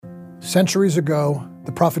Centuries ago,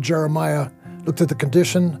 the prophet Jeremiah looked at the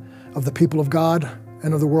condition of the people of God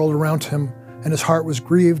and of the world around him, and his heart was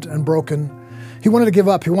grieved and broken. He wanted to give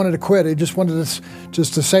up. He wanted to quit. He just wanted to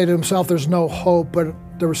say to himself, there's no hope, but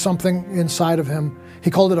there was something inside of him. He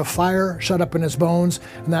called it a fire shut up in his bones,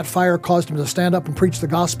 and that fire caused him to stand up and preach the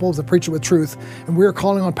gospel, to preach it with truth. And we are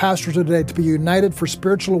calling on pastors today to be united for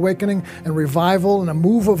spiritual awakening and revival and a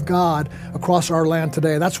move of God across our land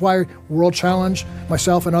today. That's why World Challenge,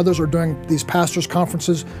 myself and others are doing these pastors'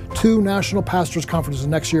 conferences, 2 national pastors' conferences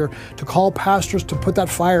next year, to call pastors to put that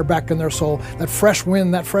fire back in their soul, that fresh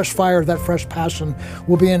wind, that fresh fire, that fresh passion.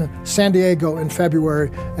 We'll be in San Diego in February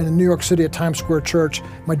and in New York City at Times Square Church.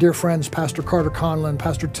 My dear friends, Pastor Carter Conlon,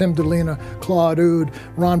 Pastor Tim DeLina, Claude Oud,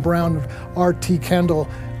 Ron Brown, R.T. Kendall,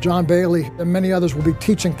 John Bailey, and many others will be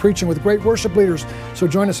teaching, preaching with great worship leaders. So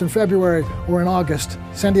join us in February or in August,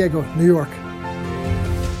 San Diego, New York.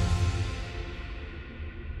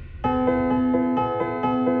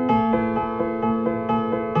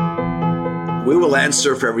 We will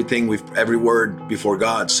answer for everything, every word before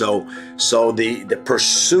God. So the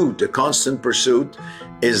pursuit, the constant pursuit,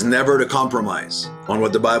 is never to compromise on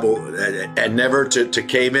what the Bible, and never to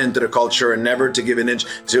cave into the culture, and never to give an inch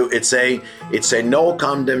to. It's a no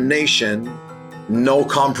condemnation, no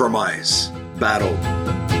compromise battle.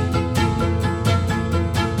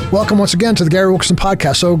 Welcome once again to the Gary Wilkerson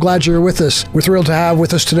Podcast. So glad you're with us. We're thrilled to have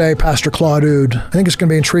with us today Pastor Claude Oud. I think it's going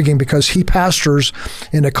to be intriguing because he pastors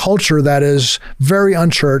in a culture that is very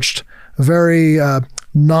unchurched, very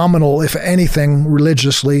nominal, if anything,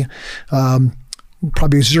 religiously.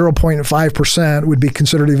 Probably 0.5% would be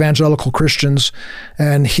considered evangelical Christians,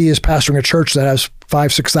 and he is pastoring a church that has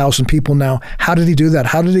 5,000-6,000 people now. How did he do that?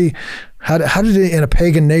 How did he, in a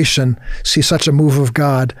pagan nation, see such a move of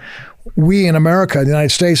God? We in America, the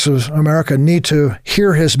United States of America, need to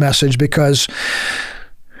hear his message because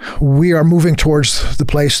we are moving towards the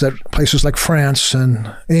place that places like France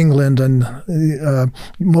and England and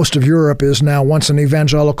most of Europe is now, once an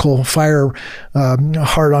evangelical fire,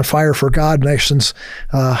 heart on fire for God nations,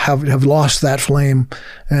 have lost that flame.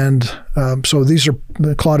 And so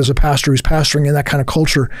Claude is a pastor who's pastoring in that kind of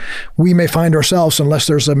culture. We may find ourselves, unless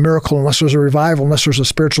there's a miracle, unless there's a revival, unless there's a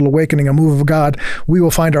spiritual awakening, a move of God, we will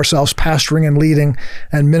find ourselves pastoring and leading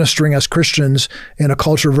and ministering as Christians in a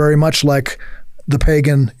culture very much like the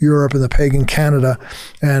pagan Europe and the pagan Canada.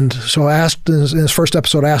 And so I asked in his first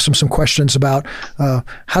episode, I asked him some questions about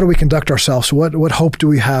how do we conduct ourselves? What hope do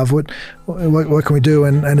we have? What can we do?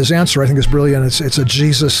 And his answer, I think, is brilliant. It's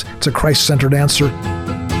a Christ-centered answer.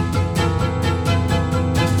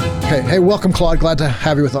 Okay. Hey, welcome, Claude. Glad to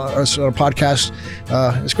have you with us on a podcast.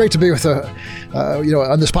 It's great to be with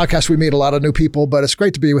on this podcast, we meet a lot of new people, but it's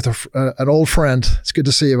great to be with an old friend. It's good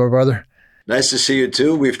to see you, my brother. Nice to see you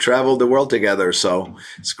too. We've traveled the world together, so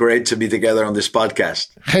it's great to be together on this podcast.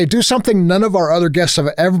 Hey, do something none of our other guests have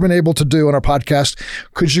ever been able to do on our podcast.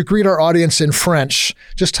 Could you greet our audience in French?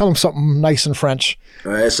 Just tell them something nice in French.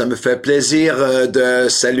 Ouais, ça me fait plaisir de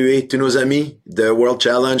saluer tous nos amis de World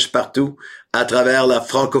Challenge partout à travers la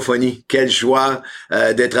francophonie. Quelle joie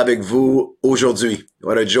d'être avec vous aujourd'hui.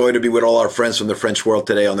 What a joy to be with all our friends from the French world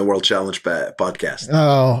today on the World Challenge podcast.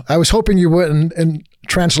 Oh, I was hoping you wouldn't and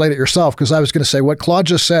translate it yourself, because I was going to say what Claude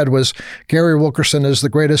just said was Gary Wilkerson is the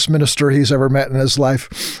greatest minister he's ever met in his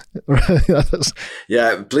life.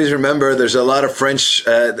 Yeah, please remember there's a lot of French,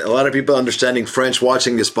 a lot of people understanding French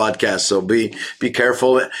watching this podcast. So be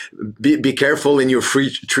careful, be careful in your free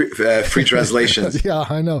translations. Yeah,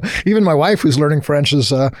 I know. Even my wife, who's learning French,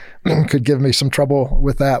 could give me some trouble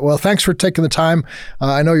with that. Well, thanks for taking the time.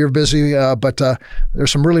 I know you're busy, but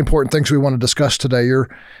there's some really important things we want to discuss today.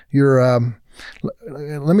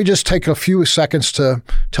 Let me just take a few seconds to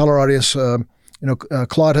tell our audience,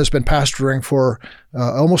 Claude has been pastoring for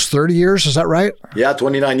almost 30 years. Is that right? Yeah,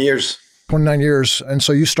 29 years. 29 years. And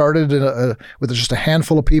so you started with just a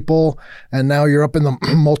handful of people, and now you're up in the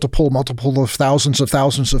multiple of thousands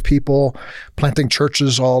of people, planting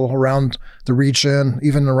churches all around the region,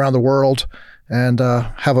 even around the world, and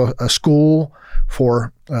have a school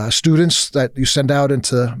for students that you send out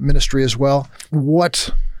into ministry as well.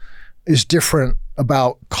 What is different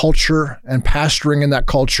about culture and pastoring in that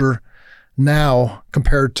culture now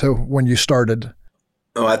compared to when you started?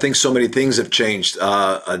 Oh, I think so many things have changed.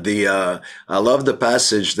 I love the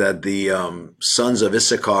passage that the sons of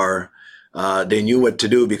Issachar, they knew what to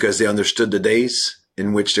do because they understood the days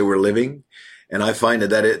in which they were living, and I find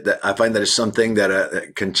that is something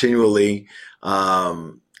that continually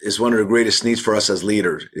is one of the greatest needs for us as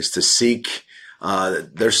leaders, is to seek.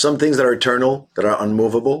 There's some things that are eternal, that are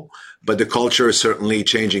unmovable, but the culture is certainly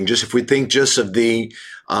changing. Just if we think just of the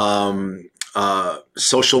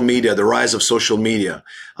social media, the rise of social media,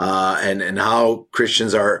 and how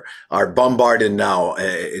Christians are bombarded now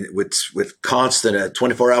with constant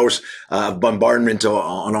 24 hours of bombardment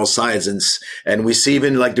on all sides, and we see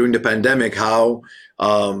even like during the pandemic how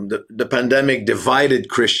the pandemic divided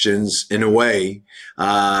Christians in a way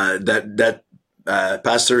that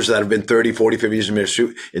pastors that have been 30, 40, 50 years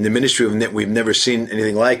in the ministry, we've never seen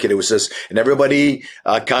anything like it. It was just, and everybody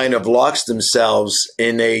kind of locks themselves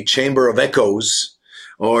in a chamber of echoes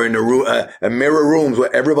or in a mirror room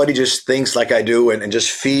where everybody just thinks like I do and just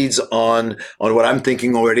feeds on what I'm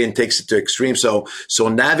thinking already and takes it to extreme. So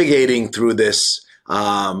navigating through this,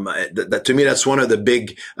 that to me, that's one of the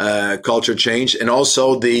big culture change, and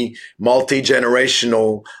also the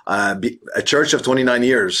multi-generational. A church of 29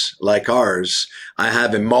 years like ours, I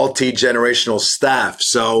have a multi-generational staff.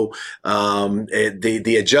 So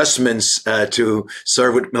the adjustments to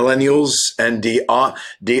serve with millennials and the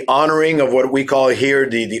honoring of what we call here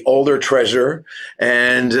the older treasure,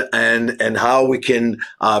 and how we can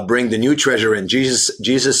bring the new treasure in.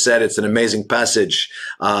 Jesus said, it's an amazing passage.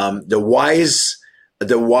 The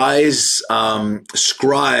wise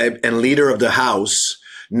scribe and leader of the house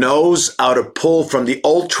knows how to pull from the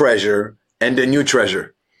old treasure and the new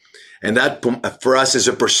treasure. And that for us is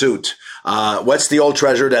a pursuit. What's the old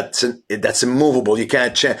treasure that's immovable? You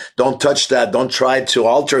can't change. Don't touch that. Don't try to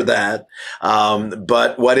alter that.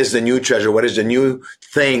 But what is the new treasure? What is the new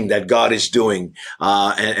thing that God is doing?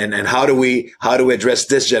 And how do we address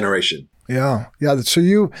this generation? Yeah. So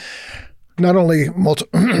you not only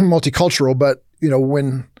multicultural, but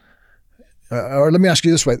when, or let me ask you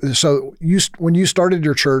this way. So when you started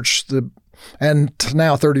your church, and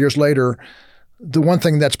now 30 years later, the one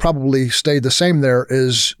thing that's probably stayed the same there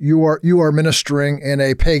is you are ministering in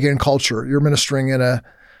a pagan culture. You're ministering in a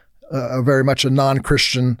very much a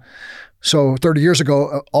non-Christian. So 30 years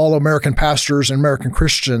ago, all American pastors and American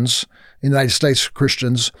Christians, United States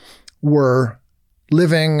Christians, were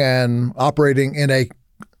living and operating in a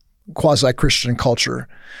quasi-Christian culture.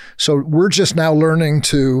 So we're just now learning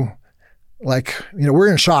to,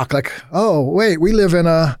 we're in shock. Like, oh, wait, we live in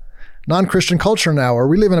a non-Christian culture now, or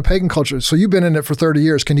we live in a pagan culture. So you've been in it for 30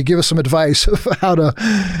 years. Can you give us some advice of how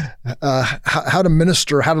to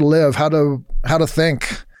minister, how to live, how to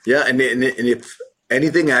think? Yeah, and if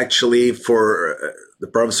anything, actually, for the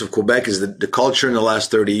province of Quebec, is that the culture in the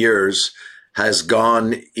last 30 years has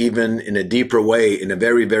gone even in a deeper way, in a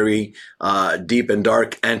very, very deep and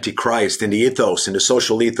dark antichrist in the ethos, in the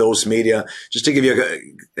social ethos, media. Just to give you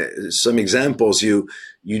some examples, you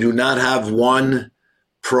do not have not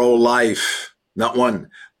one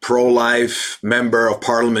pro-life member of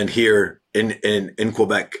parliament here in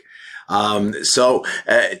Quebec.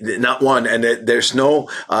 Not one. And there's no,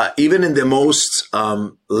 even in the most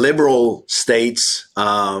liberal states,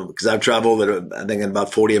 because I've traveled, I think, in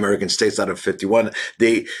about 40 American states out of 51,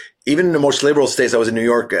 even in the most liberal states, I was in New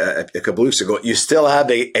York a couple of weeks ago, you still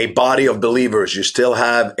have a body of believers. You still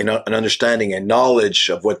have an understanding and knowledge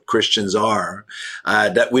of what Christians are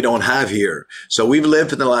that we don't have here. So we've lived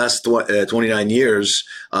for the last 29 years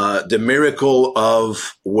the miracle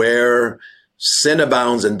of where sin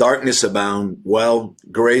abounds and darkness abound, well,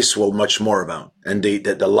 grace will much more abound. And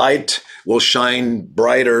the light will shine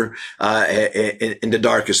brighter in the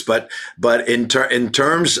darkest. But in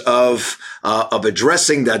terms of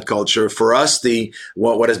addressing that culture, for us,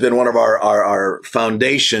 what has been one of our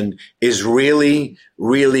foundation is really,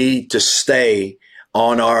 really to stay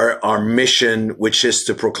on our mission, which is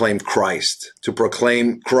to proclaim Christ. To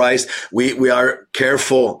proclaim Christ. We are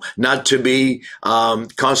careful not to be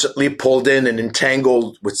constantly pulled in and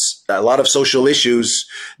entangled with a lot of social issues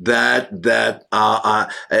that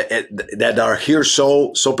are here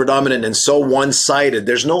so predominant and so one-sided.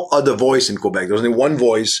 There's no other voice in Quebec. There's only one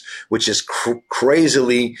voice, which is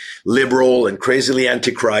crazily liberal and crazily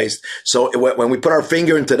antichrist. So when we put our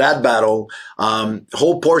finger into that battle,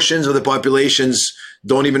 whole portions of the populations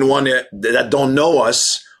that don't know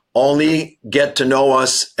us only get to know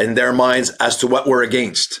us in their minds as to what we're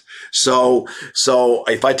against. So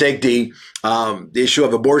if I take the issue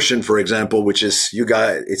of abortion, for example, which is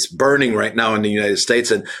it's burning right now in the United States.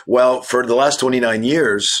 And well, for the last 29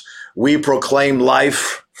 years, we proclaim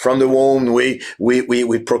life from the womb. We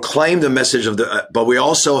proclaim the message but we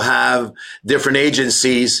also have different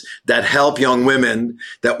agencies that help young women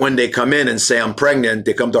that when they come in and say, I'm pregnant,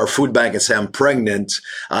 they come to our food bank and say, I'm pregnant.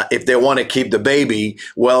 If they want to keep the baby,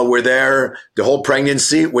 well, we're there the whole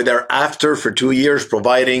pregnancy. We're there after for 2 years,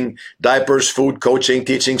 providing diapers, food, coaching,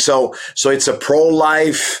 teaching. So it's a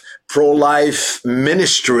pro-life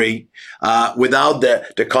ministry without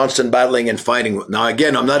the constant battling and fighting. Now,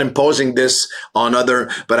 again, I'm not imposing this on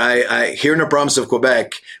but I here in the province of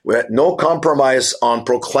Quebec, we had no compromise on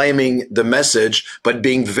proclaiming the message, but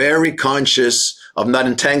being very conscious of not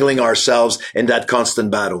entangling ourselves in that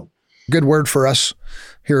constant battle. Good word for us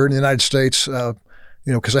here in the United States,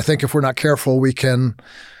 because I think if we're not careful, we can,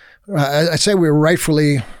 I'd say we're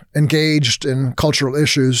rightfully engaged in cultural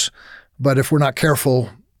issues, but if we're not careful,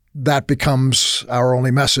 that becomes our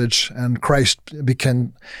only message, and Christ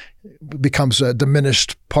becomes a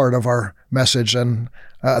diminished part of our message. And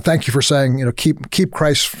thank you for saying, keep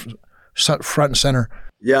Christ front and center.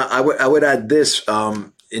 Yeah, I would add this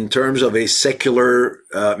in terms of a secular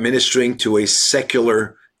ministering to a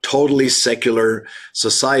totally secular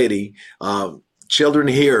society. Children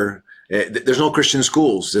here, there's no Christian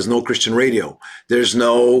schools. There's no Christian radio. There's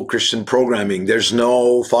no Christian programming. There's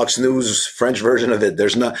no Fox News French version of it.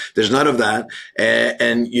 There's none of that.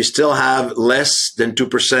 And you still have less than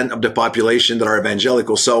 2% of the population that are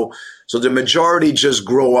evangelical. So the majority just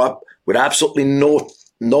grow up with absolutely no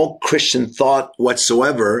Christian thought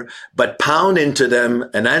whatsoever, but pound into them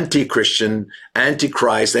an anti-Christian,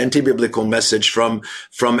 anti-Christ, anti-biblical message from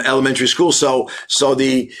elementary school. So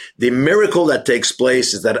the miracle that takes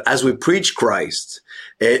place is that as we preach Christ,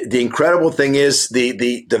 the incredible thing is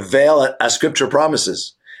the veil, as Scripture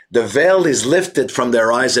promises, the veil is lifted from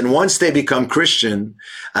their eyes. And once they become Christian,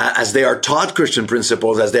 as they are taught Christian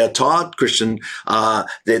principles, as they are taught Christian,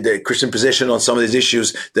 the Christian position on some of these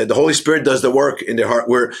issues, that the Holy Spirit does the work in their heart.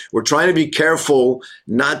 We're trying to be careful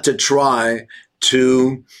not to try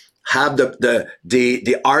to have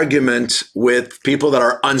the argument with people that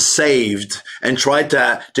are unsaved and try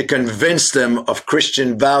to convince them of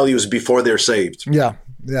Christian values before they're saved.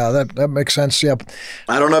 Yeah, that makes sense. Yep.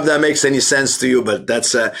 I don't know if that makes any sense to you, but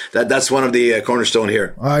that's one of the cornerstone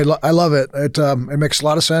here. I love it. It makes a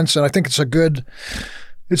lot of sense, and I think it's a good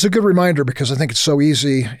reminder, because I think it's so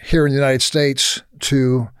easy here in the United States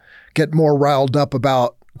to get more riled up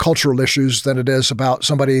about cultural issues than it is about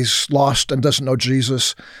somebody's lost and doesn't know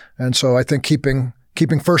Jesus. And so I think keeping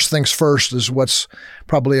first things first is what's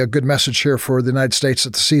probably a good message here for the United States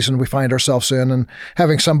at the season we find ourselves in, and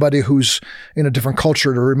having somebody who's in a different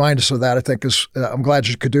culture to remind us of that, I think is, I'm glad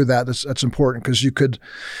you could do that. That's important, because you could,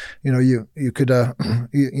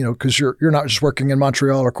 because you're not just working in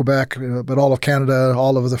Montreal or Quebec, but all of Canada,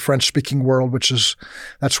 all of the French speaking world,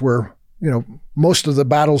 that's where, most of the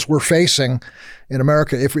battles we're facing in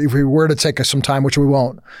America. If we were to take some time, which we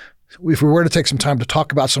won't, if we were to take some time to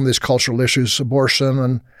talk about some of these cultural issues, abortion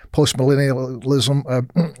and postmillennialism,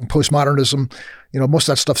 postmodernism, most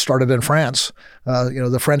of that stuff started in France,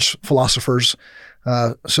 the French philosophers.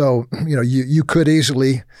 So you could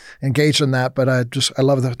easily engage in that, but I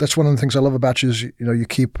love that. That's one of the things I love about you is, you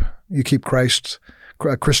keep Christ,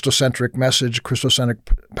 Christocentric message,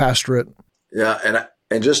 Christocentric pastorate. Yeah.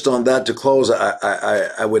 And just on that to close,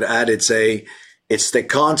 I would add, it's the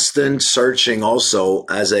constant searching also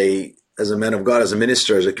as a man of God, as a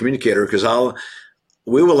minister, as a communicator, because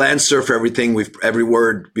we will answer for everything every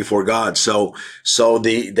word before God. So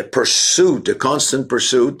the pursuit, the constant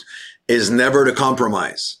pursuit, is never to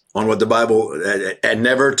compromise on what the Bible, and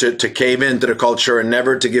never to cave into the culture, and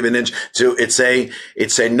never to give an inch to. It's a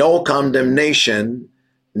no condemnation,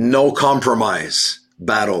 no compromise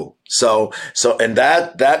battle. So, and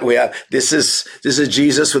that we have, this is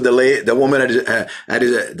Jesus with the woman,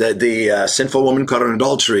 the sinful woman caught in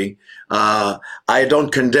adultery. I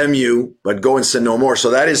don't condemn you, but go and sin no more. So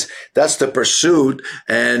that's the pursuit.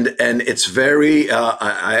 And it's very,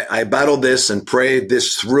 I battle this and pray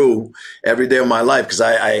this through every day of my life,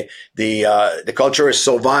 because the culture is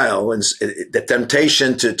so vile, and the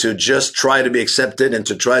temptation to just try to be accepted and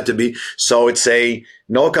to try to be, so it's a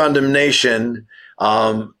no condemnation,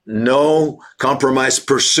 no compromise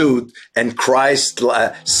pursuit, and Christ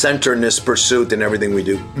centeredness pursuit in everything we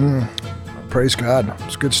do. Praise God.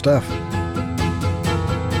 It's good stuff.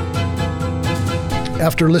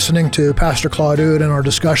 After listening to Pastor Claude Houde and our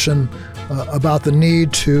discussion about the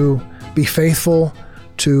need to be faithful,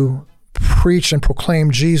 to preach and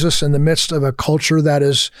proclaim Jesus in the midst of a culture that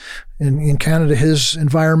is, in Canada, his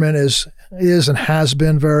environment is and has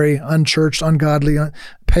been very unchurched, ungodly,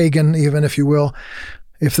 pagan, even, if you will.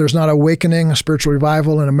 If there's not awakening, a spiritual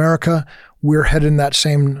revival in America, we're headed in that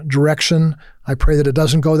same direction. I pray that it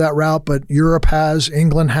doesn't go that route, but Europe has,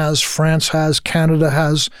 England has, France has, Canada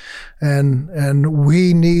has, and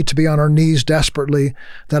we need to be on our knees desperately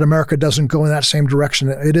that America doesn't go in that same direction.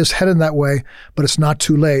 It is headed that way, but it's not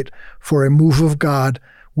too late for a move of God.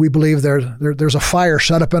 We believe there's a fire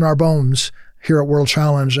shut up in our bones, here at World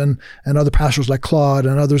Challenge and other pastors like Claude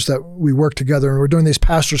and others that we work together. And we're doing these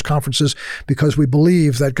pastors' conferences because we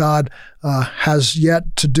believe that God has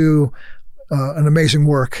yet to do an amazing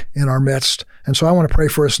work in our midst. And so I want to pray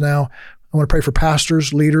for us now. I want to pray for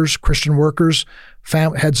pastors, leaders, Christian workers,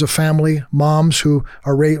 heads of family, moms who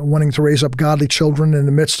are wanting to raise up godly children in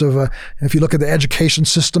the midst of if you look at the education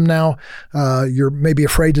system now, you're maybe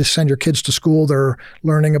afraid to send your kids to school. They're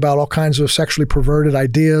learning about all kinds of sexually perverted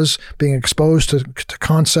ideas, being exposed to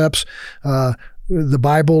concepts. The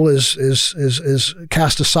Bible is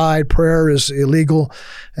cast aside. Prayer is illegal.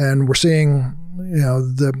 And we're seeing,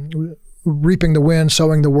 the reaping the wind,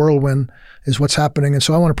 sowing the whirlwind is what's happening. And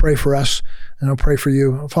so I want to pray for us, and I'll pray for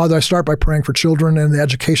you. Father, I start by praying for children in the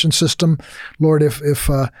education system. Lord, if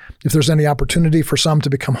there's any opportunity for some to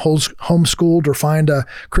become homeschooled or find a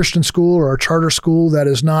Christian school or a charter school that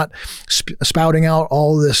is not spouting out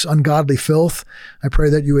all this ungodly filth, I pray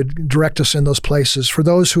that you would direct us in those places. For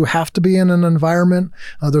those who have to be in an environment,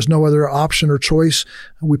 there's no other option or choice.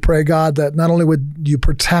 We pray, God, that not only would you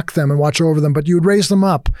protect them and watch over them, but you would raise them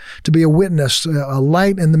up to be a witness, a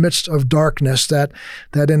light in the midst of darkness, that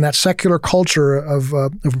in that secular culture of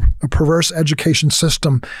a perverse education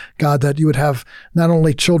system, God, that you would have not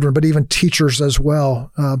only children, but even teachers as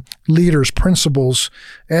well, leaders, principals,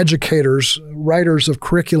 educators, writers of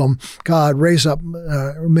curriculum. God, raise up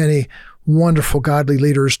many wonderful godly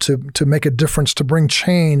leaders to make a difference, to bring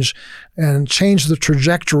change and change the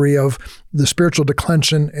trajectory of the spiritual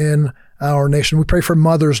declension in our nation. We pray for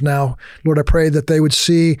mothers now. Lord, I pray that they would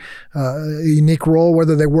see a unique role,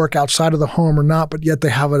 whether they work outside of the home or not, but yet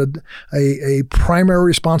they have a primary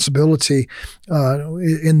responsibility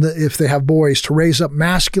if they have boys, to raise up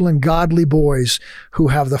masculine, godly boys who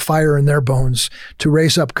have the fire in their bones, to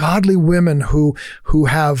raise up godly women who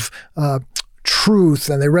have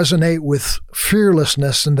truth, and they resonate with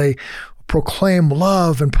fearlessness, and they proclaim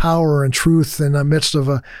love and power and truth in the midst of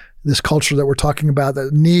this culture that we're talking about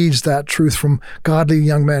that needs that truth from godly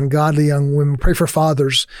young men, godly young women. Pray for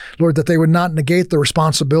fathers, Lord, that they would not negate the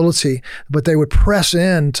responsibility, but they would press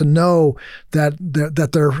in to know that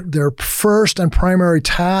their first and primary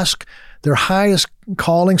task, their highest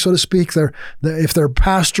calling, so to speak, if they're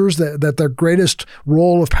pastors, that their greatest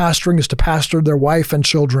role of pastoring is to pastor their wife and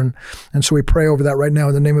children. And so we pray over that right now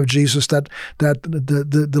in the name of Jesus, that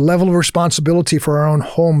the level of responsibility for our own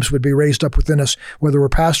homes would be raised up within us, whether we're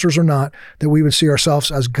pastors or not, that we would see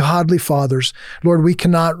ourselves as godly fathers. Lord, we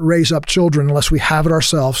cannot raise up children unless we have it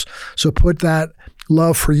ourselves. So put that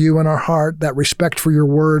love for you in our heart, that respect for your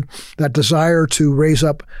word, that desire to raise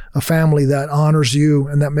up a family that honors you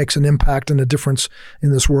and that makes an impact and a difference in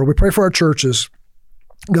this world. We pray for our churches.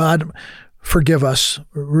 God, forgive us.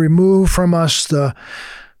 Remove from us the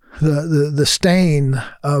stain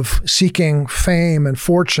of seeking fame and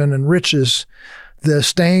fortune and riches, the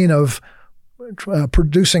stain of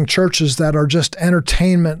producing churches that are just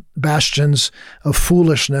entertainment bastions of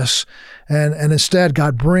foolishness. And instead,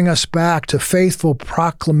 God, bring us back to faithful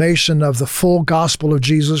proclamation of the full gospel of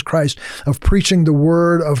Jesus Christ, of preaching the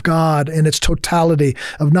word of God in its totality,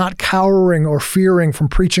 of not cowering or fearing from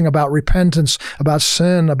preaching about repentance, about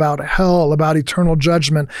sin, about hell, about eternal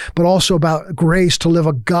judgment, but also about grace to live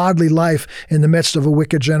a godly life in the midst of a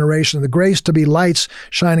wicked generation, the grace to be lights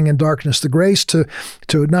shining in darkness, the grace to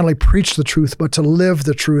not only preach the truth, but to live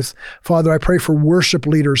the truth. Father, I pray for worship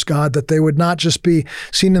leaders, God, that they would not just be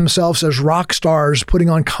seeing themselves as rock stars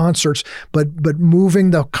putting on concerts, but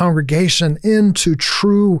moving the congregation into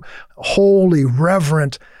true, holy,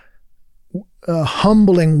 reverent,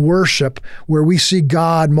 humbling worship where we see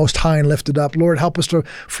God most high and lifted up. Lord, help us to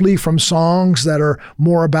flee from songs that are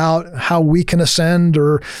more about how we can ascend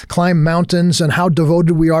or climb mountains and how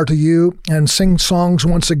devoted we are to you, and sing songs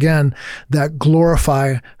once again that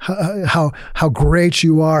glorify how great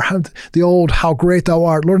you are, how great thou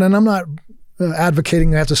art, Lord. And I'm not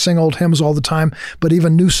advocating you have to sing old hymns all the time, but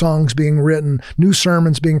even new songs being written, new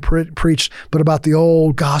sermons being preached, but about the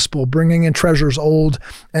old gospel, bringing in treasures old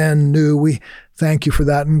and new. We thank you for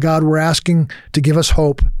that. And God, we're asking to give us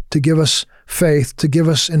hope, to give us faith, to give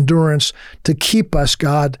us endurance, to keep us,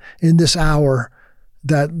 God, in this hour,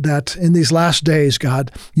 that in these last days, God,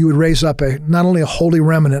 you would raise up not only a holy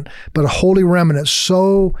remnant, but a holy remnant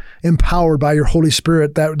so empowered by your Holy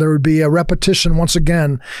Spirit that there would be a repetition once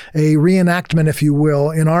again, a reenactment, if you will,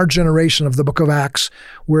 in our generation of the book of Acts,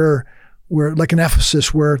 where like in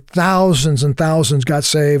Ephesus, where thousands and thousands got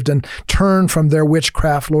saved and turned from their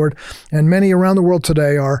witchcraft, Lord. And many around the world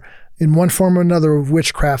today are in one form or another of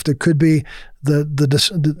witchcraft. It could be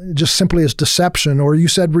just simply as deception, or you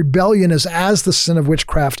said rebellion is as the sin of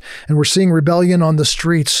witchcraft, and we're seeing rebellion on the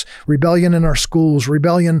streets, rebellion in our schools,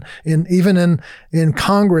 rebellion even in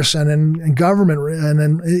Congress and in government,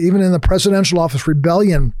 and even in the presidential office,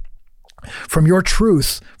 rebellion from your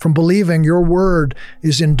truth, from believing your word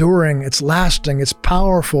is enduring, it's lasting, it's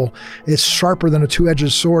powerful, it's sharper than a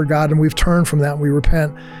two-edged sword, God, and we've turned from that, and we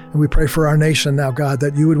repent, and we pray for our nation now, God,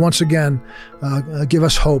 that you would once again give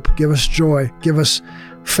us hope, give us joy, give us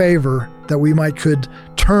favor, that we could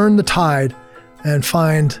turn the tide and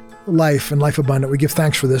find life and life abundant. We give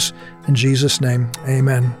thanks for this in Jesus' name,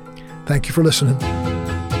 amen. Thank you for listening.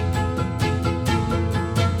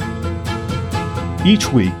 Each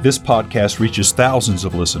week, this podcast reaches thousands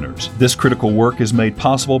of listeners. This critical work is made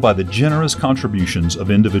possible by the generous contributions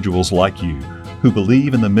of individuals like you who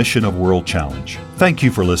believe in the mission of World Challenge. Thank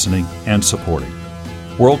you for listening and supporting.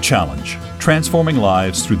 World Challenge, transforming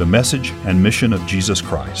lives through the message and mission of Jesus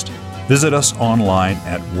Christ. Visit us online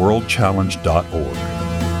at worldchallenge.org.